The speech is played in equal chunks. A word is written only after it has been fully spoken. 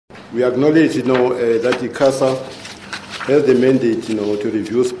We acknowledge, that ICASA has the mandate, to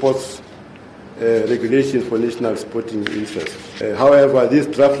review sports regulations for national sporting interests. However, these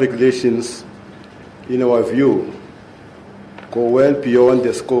draft regulations, in our view, go well beyond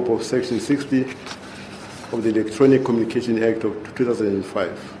the scope of Section 60 of the Electronic Communication Act of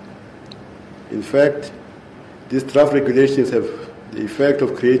 2005. In fact, these draft regulations have the effect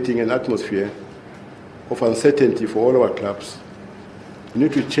of creating an atmosphere of uncertainty for all our clubs. We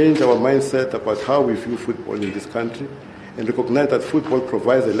need to change our mindset about how we view football in this country and recognize that football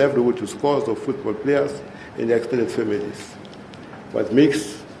provides a livelihood to scores of football players and their extended families. What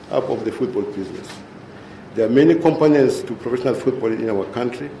makes up of the football business? There are many components to professional football in our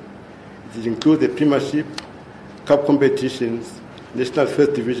country. It includes the Premiership, Cup competitions, National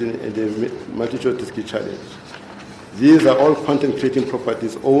First Division, and the Multi-Choice Challenge. These are all content-creating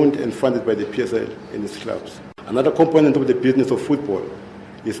properties owned and funded by the PSL and its clubs. Another component of the business of football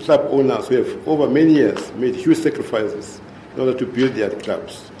is club owners who have over many years made huge sacrifices in order to build their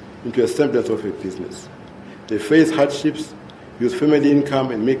clubs into a semblance of a business. They face hardships, use family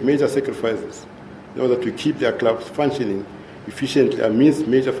income, and make major sacrifices in order to keep their clubs functioning efficiently amidst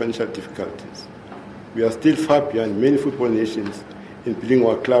major financial difficulties. We are still far behind many football nations in building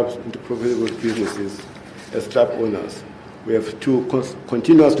our clubs into profitable businesses as club owners. We have to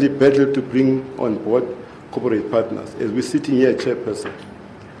continuously battle to bring on board corporate partners. As we're sitting here, Chairperson,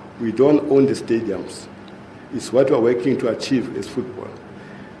 we don't own the stadiums. It's what we're working to achieve as football.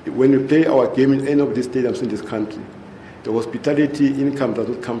 When we play our game in any of these stadiums in this country, the hospitality income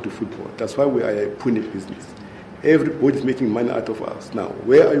doesn't come to football. That's why we are a puny business. Everybody's making money out of us. Now,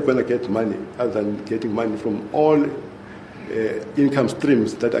 where are you going to get money other than getting money from all income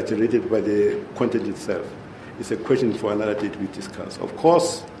streams that are generated by the content itself? It's a question for another day to be discussed. Of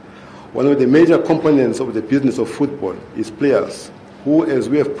course, one of the major components of the business of football is players who, as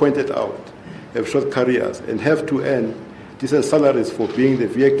we have pointed out, have short careers and have to earn decent salaries for being the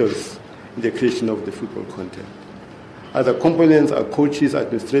vehicles in the creation of the football content. Other components are coaches,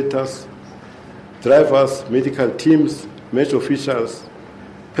 administrators, drivers, medical teams, match officials,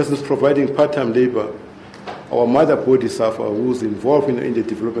 persons providing part-time labor, our mother body sufferer who's involved in the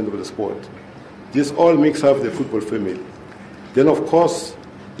development of the sport. This all makes up the football family. Then, of course,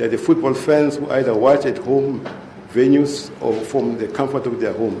 there are the football fans who either watch at home venues or from the comfort of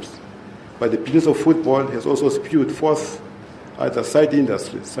their homes. But the business of football has also spewed forth other side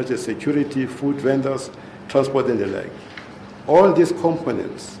industries, such as security, food vendors, transport, and the like. All these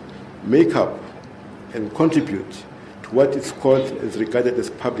components make up and contribute to what is called as regarded as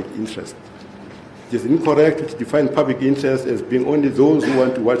public interest. It is incorrect to define public interest as being only those who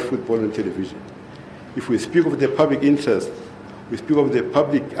want to watch football on television. If we speak of the public interest, we speak of the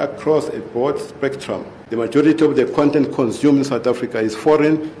public across a broad spectrum. The majority of the content consumed in South Africa is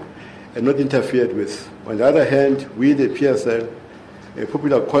foreign and not interfered with. On the other hand, we, the PSL, a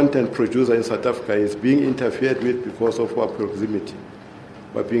popular content producer in South Africa, is being interfered with because of our proximity.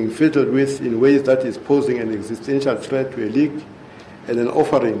 We're being fiddled with in ways that is posing an existential threat to a league and an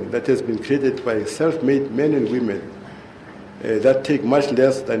offering that has been created by self-made men and women that take much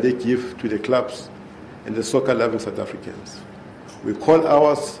less than they give to the clubs and the soccer-loving South Africans. We call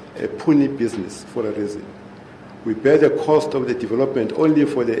ours a puny business for a reason. We bear the cost of the development only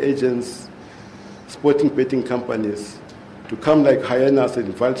for the agents, sporting betting companies, to come like hyenas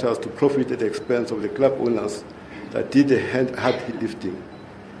and vultures to profit at the expense of the club owners that did the hard lifting.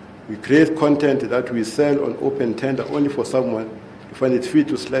 We create content that we sell on open tender only for someone to find it fit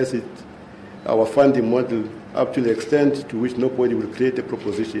to slice it, our funding model, up to the extent to which nobody will create a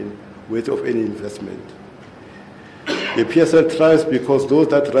proposition worthy of any investment. The PSL thrives because those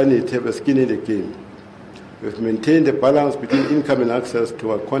that run it have a skin in the game. We've maintained a balance between income and access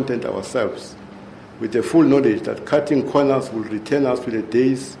to our content ourselves, with the full knowledge that cutting corners will return us to the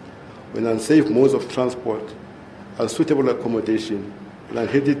days when unsafe modes of transport, unsuitable accommodation, and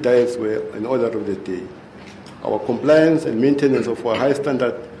unhealthy diets were an order of the day. Our compliance and maintenance of our high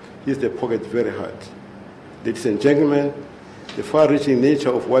standard hits the pocket very hard. Ladies and gentlemen, the far-reaching nature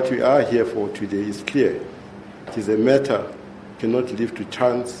of what we are here for today is clear. It is a matter cannot leave to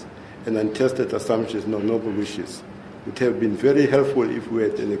chance and untested assumptions nor noble wishes. It would have been very helpful if we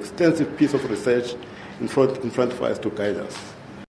had an extensive piece of research in front of us to guide us.